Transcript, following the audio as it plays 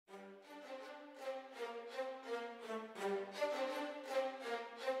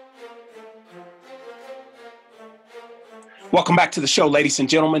Welcome back to the show, ladies and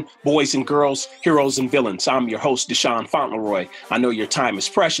gentlemen, boys and girls, heroes and villains. I'm your host, Deshaun Fauntleroy. I know your time is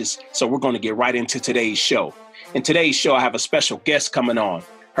precious, so we're going to get right into today's show. In today's show, I have a special guest coming on.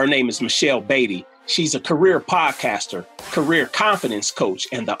 Her name is Michele Badie. She's a career podcaster, career confidence coach,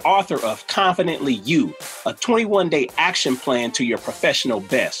 and the author of Confidently You, a 21-day action plan to your professional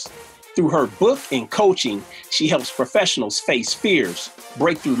best. Through her book and coaching, she helps professionals face fears,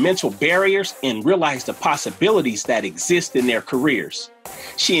 break through mental barriers, and realize the possibilities that exist in their careers.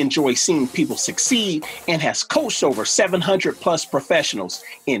 She enjoys seeing people succeed and has coached over 700 plus professionals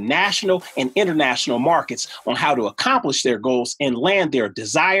in national and international markets on how to accomplish their goals and land their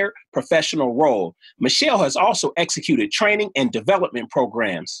desired professional role. Michele has also executed training and development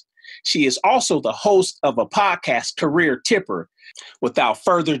programs. She is also the host of a podcast, Career Tipper. Without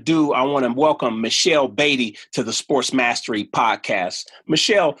further ado, I want to welcome Michele Badie to the Sports Mastery Podcast.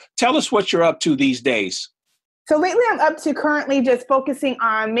 Michele, tell us what you're up to these days. So lately I'm up to currently just focusing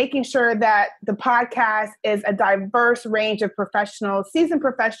on making sure that the podcast is a diverse range of professionals, seasoned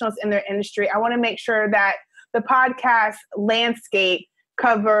professionals in their industry. I want to make sure that the podcast landscape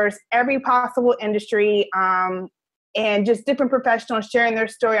covers every possible industry, and just different professionals sharing their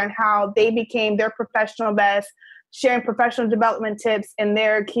story on how they became their professional best, sharing professional development tips and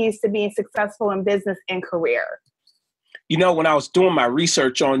their keys to being successful in business and career. You know, when I was doing my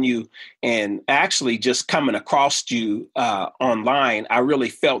research on you and actually just coming across you online, I really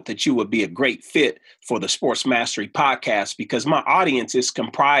felt that you would be a great fit for the Sports Mastery Podcast because my audience is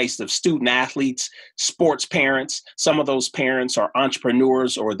comprised of student athletes, sports parents. Some of those parents are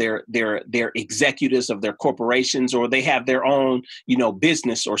entrepreneurs or they're executives of their corporations, or they have their own,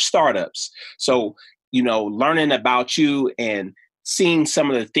 business or startups. So, learning about you and seeing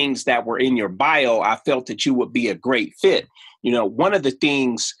some of the things that were in your bio, I felt that you would be a great fit. One of the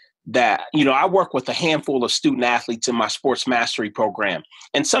things that, I work with a handful of student athletes in my sports mastery program,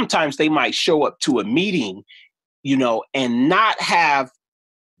 and sometimes they might show up to a meeting, and not have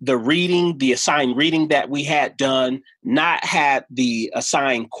the assigned reading that we had done, not had the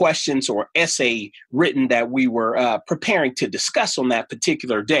assigned questions or essay written that we were preparing to discuss on that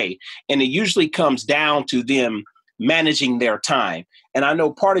particular day. And it usually comes down to them managing their time. And I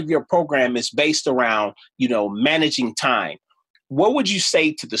know part of your program is based around, managing time. What would you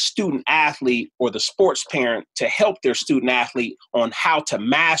say to the student athlete or the sports parent to help their student athlete on how to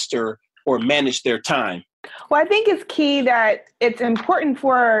master or manage their time? Well, I think it's key that it's important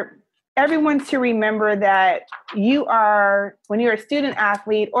for everyone to remember that when you're a student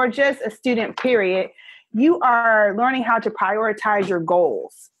athlete or just a student period, you are learning how to prioritize your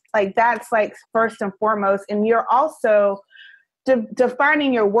goals. That's first and foremost. And you're also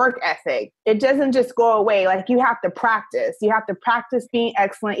defining your work ethic. It doesn't just go away. You have to practice. You have to practice being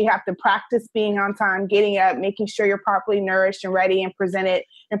excellent. You have to practice being on time, getting up, making sure you're properly nourished and ready and presented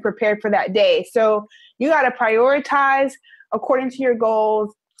and prepared for that day. So you got to prioritize according to your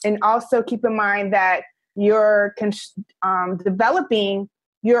goals, and also keep in mind that you're developing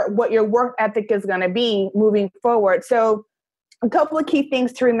what your work ethic is going to be moving forward. So a couple of key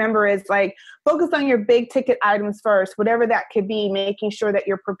things to remember is focus on your big ticket items first, whatever that could be, making sure that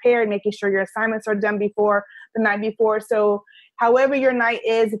you're prepared, making sure your assignments are done before the night before. So however your night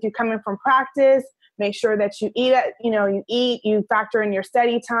is, if you're coming from practice, make sure that you eat, you factor in your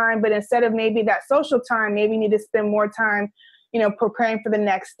study time, but instead of maybe that social time, maybe you need to spend more time, preparing for the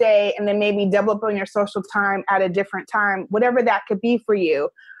next day, and then maybe double up on your social time at a different time, whatever that could be for you.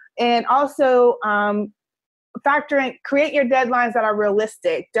 And also, factor in, create your deadlines that are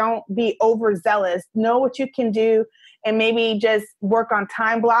realistic. Don't be overzealous. Know what you can do and maybe just work on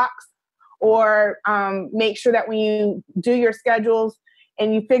time blocks, or make sure that when you do your schedules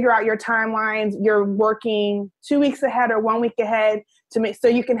and you figure out your timelines, you're working 2 weeks ahead or 1 week ahead so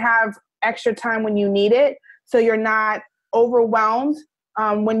you can have extra time when you need it. So you're not overwhelmed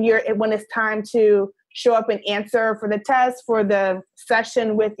when it's time to show up and answer for the test, for the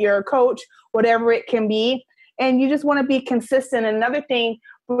session with your coach, whatever it can be. And you just want to be consistent. Another thing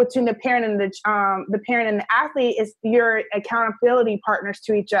between the parent and the athlete is your accountability partners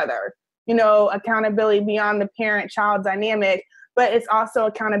to each other. Accountability beyond the parent-child dynamic, but it's also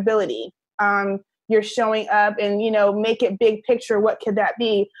accountability. You're showing up and, make it big picture. What could that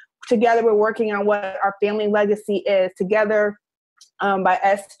be? Together, we're working on what our family legacy is. Together, by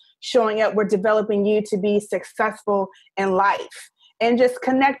us showing up, we're developing you to be successful in life. And just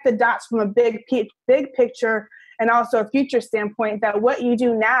connect the dots from a big picture and also a future standpoint, that what you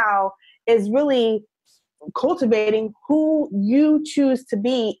do now is really cultivating who you choose to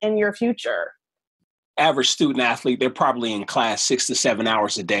be in your future. Average student athlete, they're probably in class 6 to 7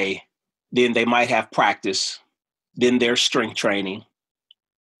 hours a day. Then they might have practice. Then there's strength training.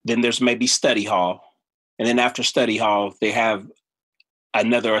 Then there's maybe study hall. And then after study hall, they have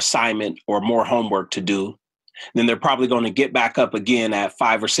another assignment or more homework to do. Then they're probably going to get back up again at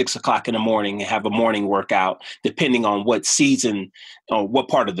 5 or 6 o'clock in the morning and have a morning workout, depending on what season, what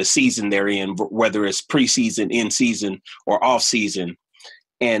part of the season they're in, whether it's preseason, in season, or off season.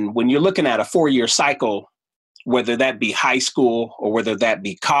 And when you're looking at a 4-year cycle, whether that be high school or whether that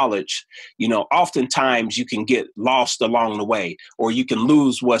be college, oftentimes you can get lost along the way, or you can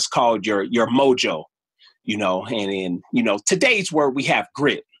lose what's called your mojo, and today's word, we have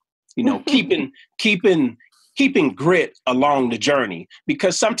grit, keeping grit along the journey,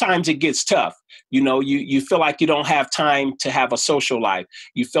 because sometimes it gets tough. You feel like you don't have time to have a social life.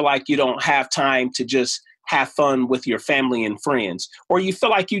 You feel like you don't have time to just have fun with your family and friends, or you feel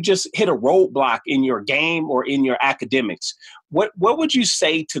like you just hit a roadblock in your game or in your academics. What would you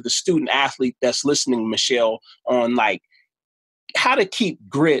say to the student athlete that's listening, Michele, on like how to keep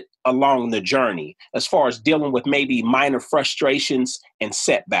grit along the journey as far as dealing with maybe minor frustrations and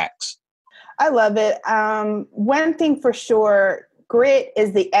setbacks? I love it. One thing for sure, grit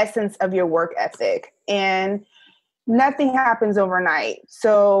is the essence of your work ethic, and nothing happens overnight.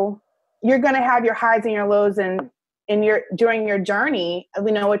 So you're going to have your highs and your lows during your journey.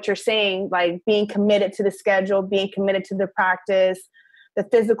 We know what you're saying, like being committed to the schedule, being committed to the practice, the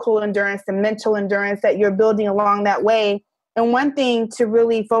physical endurance, the mental endurance that you're building along that way. And one thing to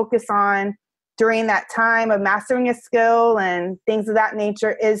really focus on during that time of mastering a skill and things of that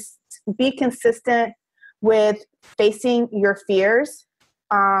nature is be consistent with facing your fears,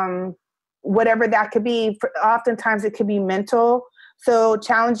 whatever that could be. Oftentimes it could be mental. So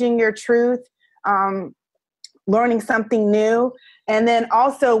challenging your truth, learning something new. And then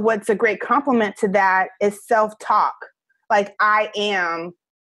also what's a great compliment to that is self-talk. Like, I am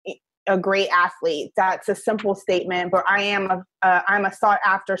a great athlete. That's a simple statement, but I'm a sought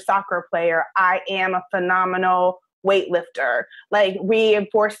after soccer player. I am a phenomenal weightlifter. Like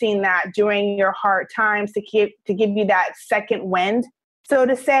reinforcing that during your hard times to give you that second wind, so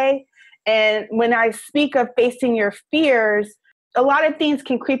to say. And when I speak of facing your fears, a lot of things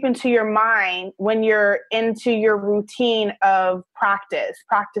can creep into your mind when you're into your routine of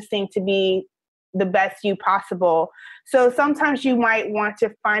practicing to be the best you possible. So sometimes you might want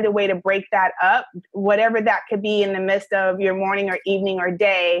to find a way to break that up, whatever that could be in the midst of your morning or evening or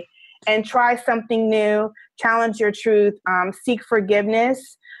day, and try something new, challenge your truth, seek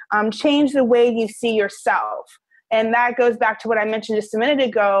forgiveness, change the way you see yourself. And that goes back to what I mentioned just a minute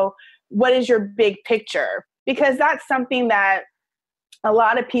ago. What is your big picture? Because that's something that a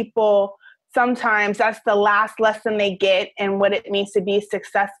lot of people, sometimes that's the last lesson they get, and what it means to be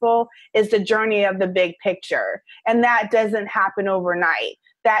successful is the journey of the big picture. And that doesn't happen overnight.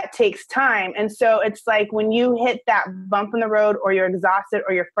 That takes time. And so it's like when you hit that bump in the road, or you're exhausted,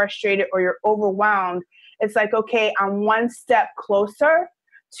 or you're frustrated, or you're overwhelmed, it's like, okay, I'm one step closer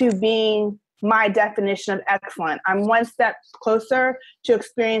to being my definition of excellent. I'm one step closer to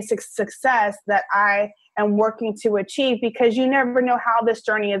experiencing success that I am working to achieve, because you never know how this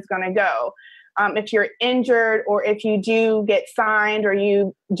journey is going to go. If you're injured, or if you do get signed, or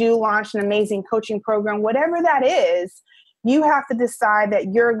you do launch an amazing coaching program, whatever that is, you have to decide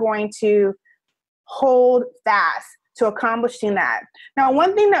that you're going to hold fast to accomplishing that. Now,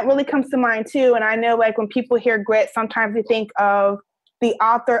 one thing that really comes to mind too, and I know like when people hear grit, sometimes they think of the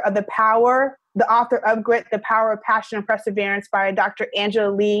author of Grit, The Power of Passion and Perseverance by Dr.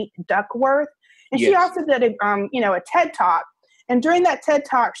 Angela Lee Duckworth. And yes, she also did a TED Talk. And during that TED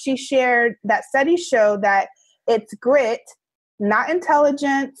Talk, she shared that studies show that it's grit, not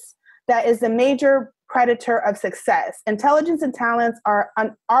intelligence, that is the major predator of success. Intelligence and talents are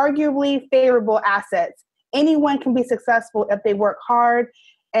arguably favorable assets. Anyone can be successful if they work hard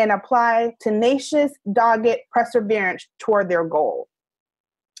and apply tenacious, dogged perseverance toward their goal.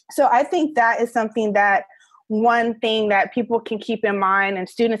 So I think that is something that one thing that people can keep in mind and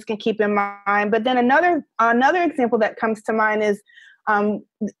students can keep in mind. But then another example that comes to mind is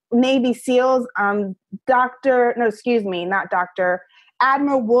Navy SEALs,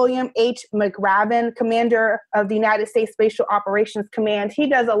 Admiral William H. McRaven, commander of the United States Special Operations Command.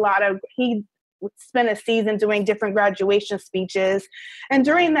 He spent a season doing different graduation speeches. And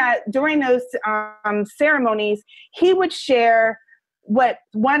during those ceremonies, he would share what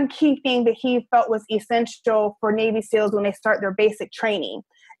one key thing that he felt was essential for Navy SEALs when they start their basic training.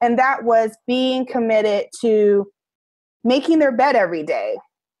 And that was being committed to making their bed every day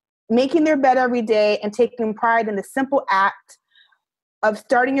and taking pride in the simple act of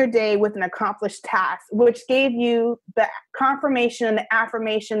starting your day with an accomplished task, which gave you the confirmation and the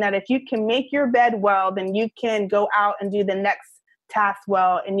affirmation that if you can make your bed well, then you can go out and do the next task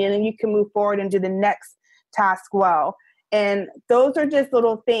well, and then you can move forward and do the next task well. And those are just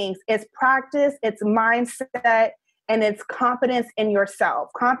little things. It's practice, it's mindset, and it's confidence in yourself.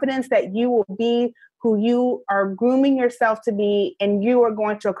 Confidence that you will be who you are grooming yourself to be, and you are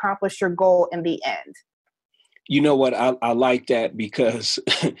going to accomplish your goal in the end. You know what? I like that because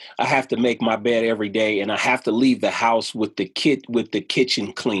I have to make my bed every day, and I have to leave the house with the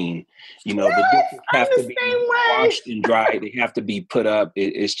kitchen clean. You know, the dishes have to be washed and dried. They have to be put up.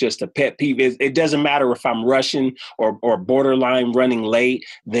 It's just a pet peeve. It doesn't matter if I'm rushing or borderline running late.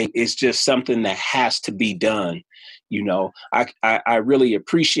 It's just something that has to be done. You know, I really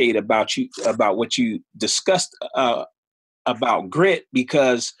appreciate about what you discussed about grit,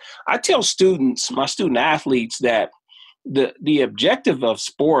 because I tell students, my student athletes, that the objective of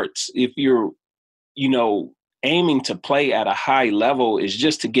sports, if you're, aiming to play at a high level, is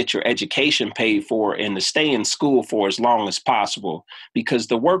just to get your education paid for and to stay in school for as long as possible, because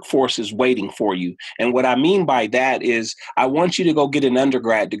the workforce is waiting for you. And what I mean by that is I want you to go get an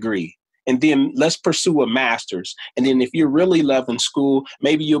undergrad degree. And then let's pursue a master's. And then if you're really loving school,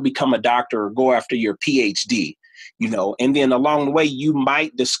 maybe you'll become a doctor or go after your PhD. And then along the way, you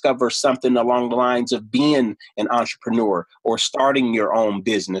might discover something along the lines of being an entrepreneur or starting your own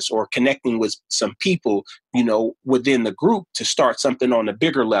business or connecting with some people, within the group to start something on a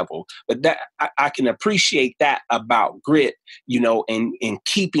bigger level. But that I can appreciate that about grit, and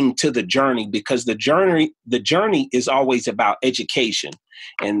keeping to the journey, because the journey is always about education.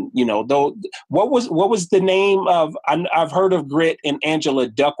 And, though, what was the name of, I've heard of Grit and Angela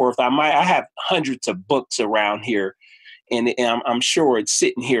Duckworth. I have hundreds of books around here, and I'm sure it's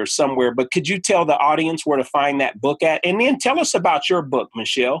sitting here somewhere, but could you tell the audience where to find that book at? And then tell us about your book,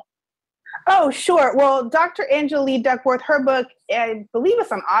 Michele. Oh, sure. Well, Dr. Angela Lee Duckworth, her book, I believe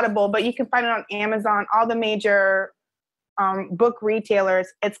it's on Audible, but you can find it on Amazon, all the major book retailers.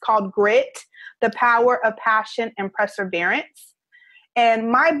 It's called Grit, The Power of Passion and Perseverance.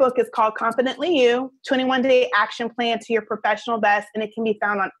 And my book is called Confidently You, 21-Day Action Plan to Your Professional Best, and it can be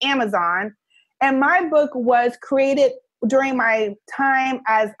found on Amazon. And my book was created during my time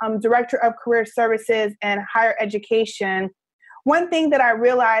as Director of Career Services and Higher Education. One thing that I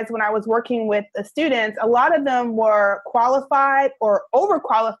realized when I was working with the students, a lot of them were qualified or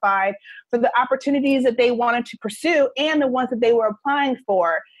overqualified for the opportunities that they wanted to pursue and the ones that they were applying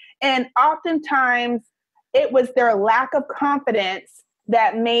for. And oftentimes, it was their lack of confidence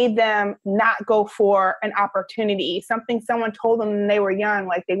that made them not go for an opportunity. Something someone told them when they were young,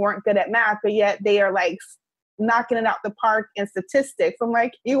 like they weren't good at math, but yet they are like knocking it out the park in statistics. I'm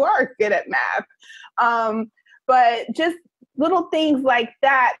like, you are good at math. But just little things like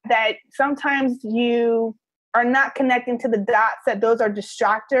that sometimes you are not connecting to the dots, that those are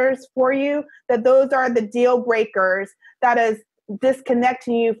distractors for you, that those are the deal breakers that is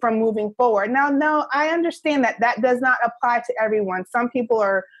disconnecting you from moving forward. Now, no, I understand that does not apply to everyone. Some people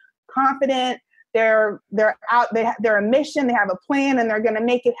are confident, they're out, they're a mission, they have a plan, and they're going to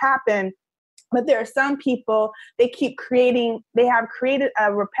make it happen. But there are some people, they have created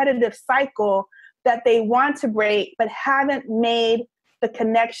a repetitive cycle that they want to break, but haven't made the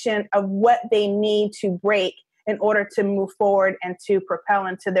connection of what they need to break in order to move forward and to propel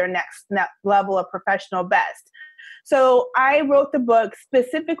into their next level of professional best. So I wrote the book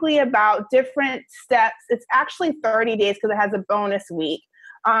specifically about different steps. It's actually 30 days because it has a bonus week.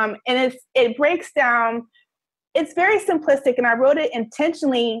 And it breaks down, it's very simplistic, and I wrote it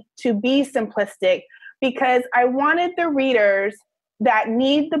intentionally to be simplistic because I wanted the readers that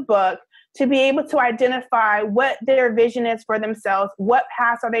need the book to be able to identify what their vision is for themselves, what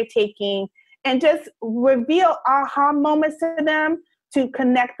paths are they taking, and just reveal aha moments to them to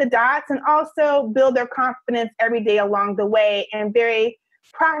connect the dots and also build their confidence every day along the way, and very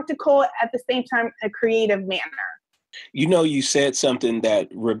practical at the same time, a creative manner. You said something that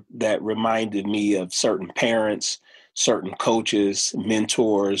reminded me of certain parents, certain coaches,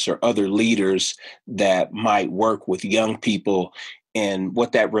 mentors, or other leaders that might work with young people. And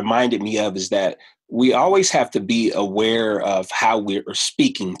what that reminded me of is that we always have to be aware of how we're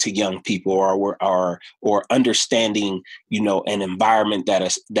speaking to young people, or understanding, an environment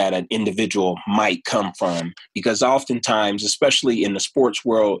that an individual might come from. Because oftentimes, especially in the sports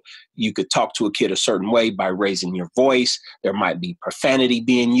world, you could talk to a kid a certain way by raising your voice. There might be profanity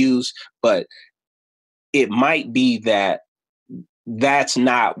being used, but it might be that that's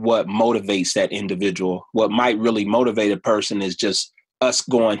not what motivates that individual. What might really motivate a person is just us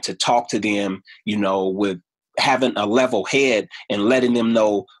going to talk to them, with having a level head and letting them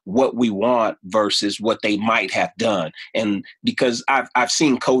know what we want versus what they might have done. And because I've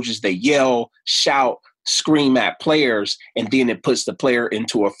seen coaches, they yell, shout, scream at players, and then it puts the player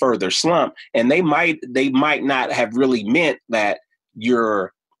into a further slump. And they might not have really meant that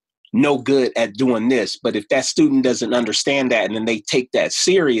you're no good at doing this. But if that student doesn't understand that and then they take that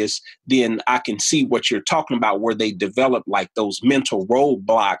serious, then I can see what you're talking about, where they develop like those mental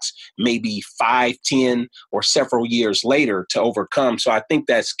roadblocks, maybe 5, 10, or several years later to overcome. So I think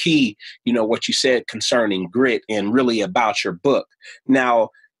that's key, what you said concerning grit and really about your book.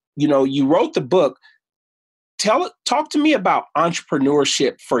 Now, you wrote the book. Talk to me about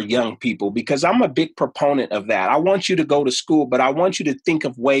entrepreneurship for young people, because I'm a big proponent of that. I want you to go to school, but I want you to think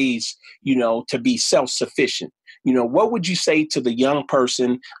of ways, to be self-sufficient. What would you say to the young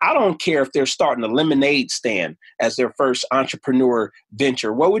person? I don't care if they're starting a lemonade stand as their first entrepreneur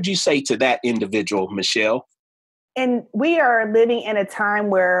venture. What would you say to that individual, Michele? And we are living in a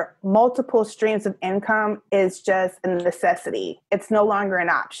time where multiple streams of income is just a necessity. It's no longer an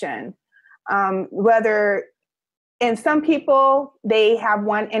option. And some people, they have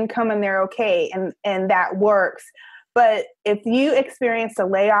one income and they're okay, and that works. But if you experience a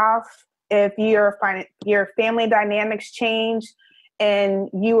layoff, if your family dynamics change and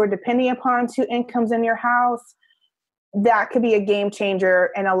you are depending upon 2 incomes in your house, that could be a game changer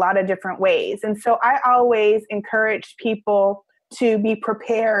in a lot of different ways. And so I always encourage people to be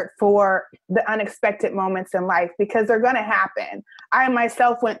prepared for the unexpected moments in life, because they're going to happen. I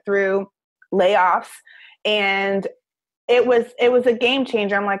myself went through layoffs, and it was a game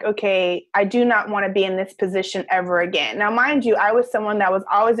changer. I'm like, okay, I do not want to be in this position ever again. Now, mind you, I was someone that was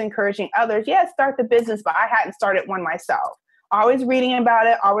always encouraging others, start the business, but I hadn't started one myself. Always reading about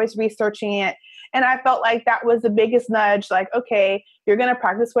it, always researching it. And I felt like that was the biggest nudge, like, okay, you're going to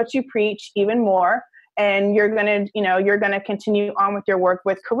practice what you preach even more. And you're going to continue on with your work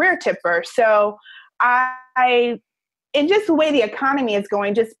with Career Tipper. So and just the way the economy is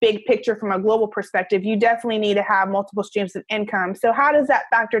going, just big picture from a global perspective, you definitely need to have multiple streams of income. So how does that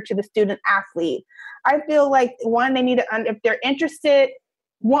factor to the student athlete? I feel like, one, they need to, if they're interested,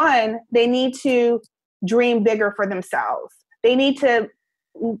 they need to dream bigger for themselves. They need to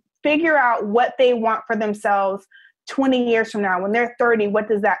figure out what they want for themselves 20 years from now. When they're 30, what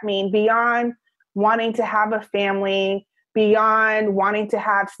does that mean? Beyond wanting to have a family, beyond wanting to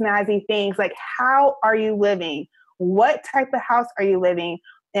have snazzy things, like, how are you living? What type of house are you living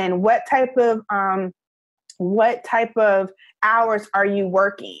in? What type of hours are you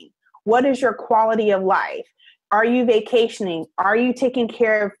working? What is your quality of life? Are you vacationing? Are you taking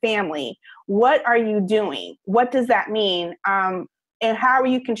care of family? What are you doing? What does that mean? And how are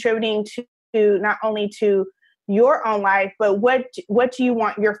you contributing to not only to your own life, but what do you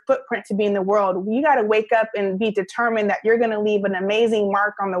want your footprint to be in the world? You got to wake up and be determined that you're going to leave an amazing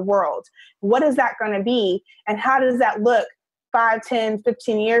mark on the world. What is that going to be? And how does that look 5, 10,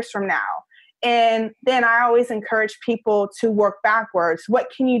 15 years from now? And then I always encourage people to work backwards.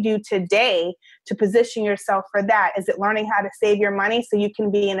 What can you do today to position yourself for that? Is it learning how to save your money so you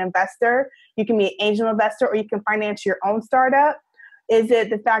can be an investor? You can be an angel investor, or you can finance your own startup? Is it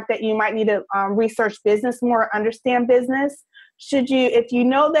the fact that you might need to research business more, understand business? If you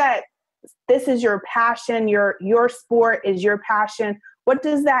know that this is your passion, your sport is your passion, what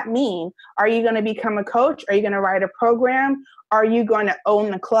does that mean? Are you going to become a coach? Are you going to write a program? Are you going to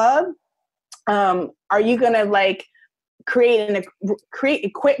own the club? Are you going to create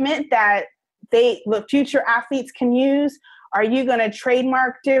equipment that the future athletes can use? Are you going to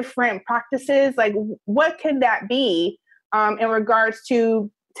trademark different practices? Like, what could that be? In regards to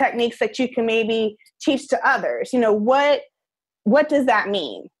techniques that you can maybe teach to others? What does that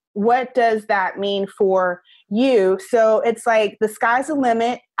mean? What does that mean for you? So it's like the sky's the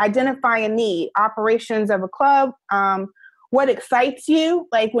limit. Identify a need, operations of a club. What excites you?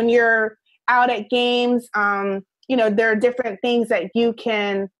 Like when you're out at games, there are different things that you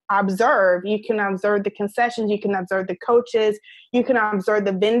can observe. You can observe the concessions. You can observe the coaches. You can observe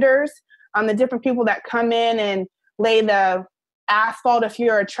the vendors, the different people that come in and lay the asphalt. If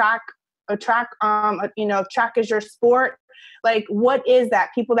you're if track is your sport, like, what is that?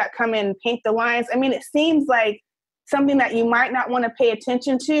 People that come in and paint the lines. I mean, it seems like something that you might not want to pay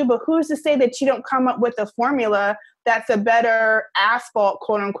attention to, but who's to say that you don't come up with a formula that's a better asphalt,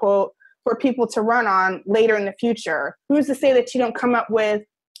 quote unquote, for people to run on later in the future? Who's to say that you don't come up with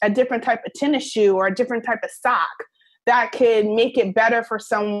a different type of tennis shoe or a different type of sock that could make it better for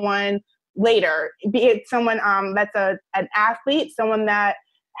someone later, be it someone that's an athlete, someone that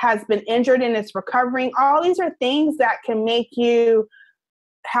has been injured and is recovering? All these are things that can make you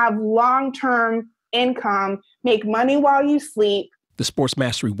have long-term income, make money while you sleep. The Sports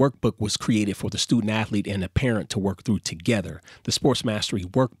Mastery Workbook was created for the student athlete and the parent to work through together. The Sports Mastery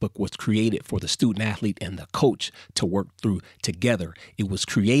Workbook was created for the student athlete and the coach to work through together. It was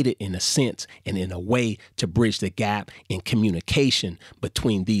created in a sense and in a way to bridge the gap in communication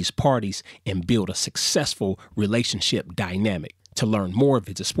between these parties and build a successful relationship dynamic. To learn more,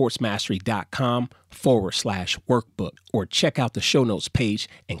 visit sportsmastery.com/workbook or check out the show notes page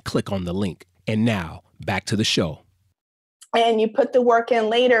and click on the link. And now back to the show. And you put the work in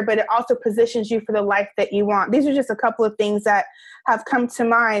later, but it also positions you for the life that you want. These are just a couple of things that have come to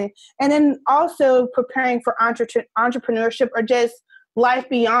mind. And then also preparing for entrepreneurship or just life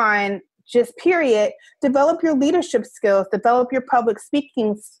beyond, just period. Develop your leadership skills, develop your public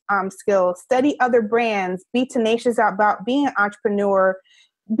speaking skills, study other brands, be tenacious about being an entrepreneur,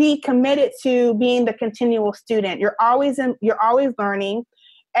 be committed to being the continual student. You're always learning.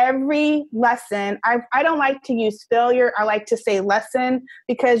 Every lesson, I don't like to use failure. I like to say lesson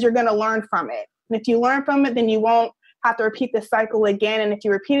because you're going to learn from it. And if you learn from it, then you won't have to repeat the cycle again. And if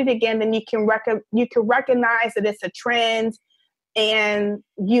you repeat it again, then you can recognize that it's a trend, and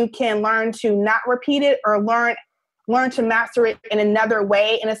you can learn to not repeat it or learn to master it in another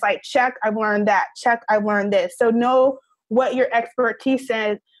way. And it's like, check, I've learned that. Check, I've learned this. So know what your expertise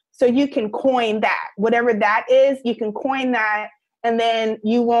is so you can coin that. Whatever that is, you can coin that. And then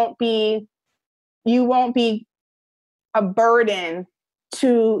you won't be a burden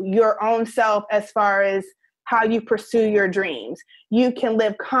to your own self as far as how you pursue your dreams. You can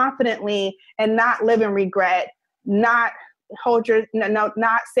live confidently and not live in regret, not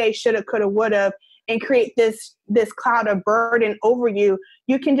say shoulda, coulda, woulda, and create this cloud of burden over you.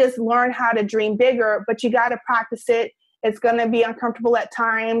 You can just learn how to dream bigger, but you got to practice it. It's going to be uncomfortable at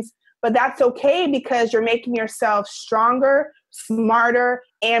times, but that's okay because you're making yourself stronger, smarter,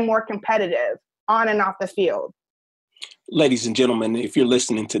 and more competitive on and off the field. Ladies and gentlemen, if you're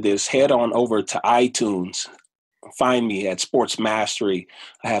listening to this, head on over to iTunes. Find me at Sports Mastery.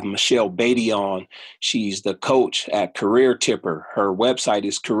 I have Michele Badie on. She's the coach at Career Tipper. Her website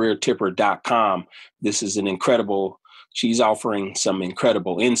is careertipper.com. This is she's offering some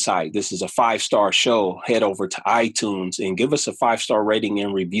incredible insight. This is a 5-star show. Head over to iTunes and give us a 5-star rating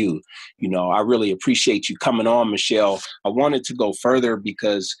and review. I really appreciate you coming on, Michele. I wanted to go further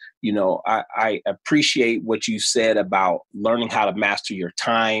because, I appreciate what you said about learning how to master your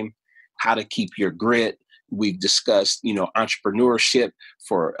time, how to keep your grit. We've discussed, entrepreneurship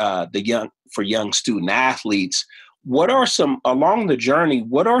for young student athletes. Along the journey,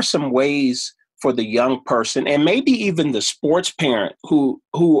 what are some ways for the young person and maybe even the sports parent who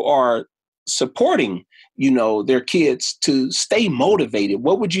are supporting, their kids to stay motivated?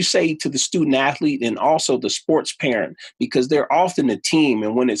 What would you say to the student athlete and also the sports parent? Because they're often a team,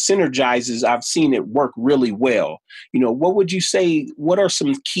 and when it synergizes, I've seen it work really well. What would you say? What are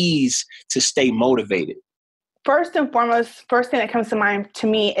some keys to stay motivated? First and foremost, first thing that comes to mind to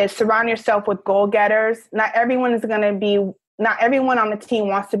me is surround yourself with goal getters. Not everyone on the team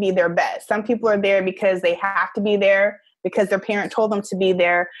wants to be their best. Some people are there because they have to be there because their parent told them to be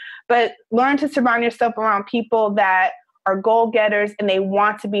there. But learn to surround yourself around people that are goal getters and they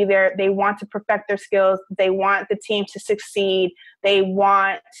want to be there. They want to perfect their skills. They want the team to succeed. They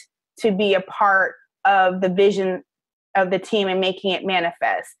want to be a part of the vision of the team and making it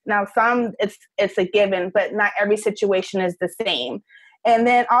manifest. Now, some it's a given, but not every situation is the same. And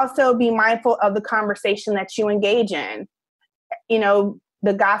then also be mindful of the conversation that you engage in.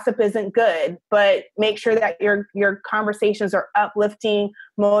 The gossip isn't good, but make sure that your conversations are uplifting,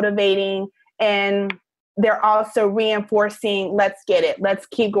 motivating, and they're also reinforcing, let's get it. Let's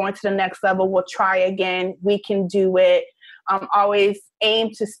keep going to the next level. We'll try again. We can do it. Always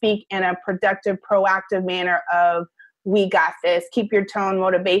aim to speak in a productive, proactive manner of, we got this. Keep your tone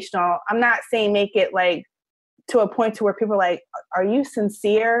motivational. I'm not saying make it like to a point to where people are like, are you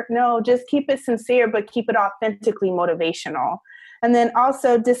sincere? No, just keep it sincere, but keep it authentically motivational. And then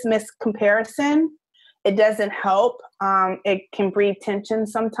also dismiss comparison. It doesn't help. It can breed tension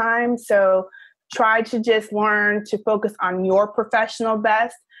sometimes. So try to just learn to focus on your professional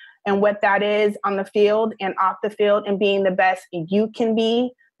best and what that is on the field and off the field and being the best you can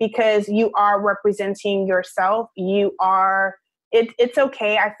be, because you are representing yourself. It's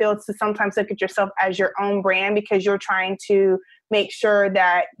okay, I feel, to sometimes look at yourself as your own brand because you're trying to make sure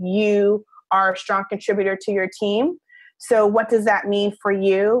that you are a strong contributor to your team. So what does that mean for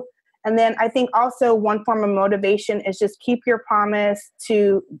you? And then I think also one form of motivation is just keep your promise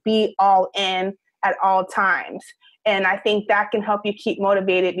to be all in at all times. And I think that can help you keep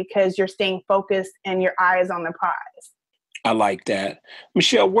motivated because you're staying focused and your eye is on the prize. I like that.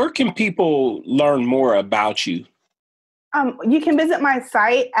 Michele, where can people learn more about you? You can visit my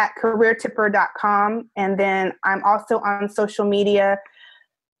site at careertipper.com. And then I'm also on social media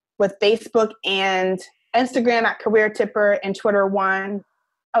with Facebook and Instagram at Career Tipper and Twitter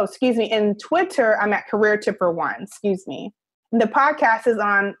in Twitter, I'm at Career Tipper 1, excuse me. And the podcast is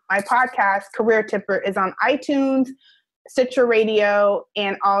on, my podcast, Career Tipper, is on iTunes, Stitcher Radio,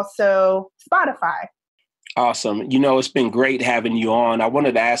 and also Spotify. Awesome. You know, it's been great having you on. I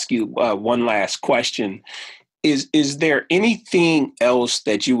wanted to ask you one last question. Is there anything else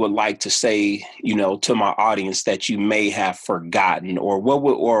that you would like to say, you know, to my audience that you may have forgotten, or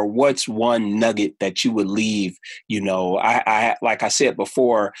what's one nugget that you would leave? You know, I like I said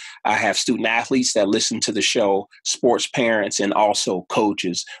before, I have student athletes that listen to the show, sports parents, and also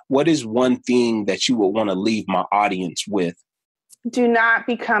coaches. What is one thing that you would want to leave my audience with? Do not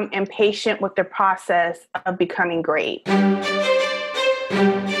become impatient with the process of becoming great.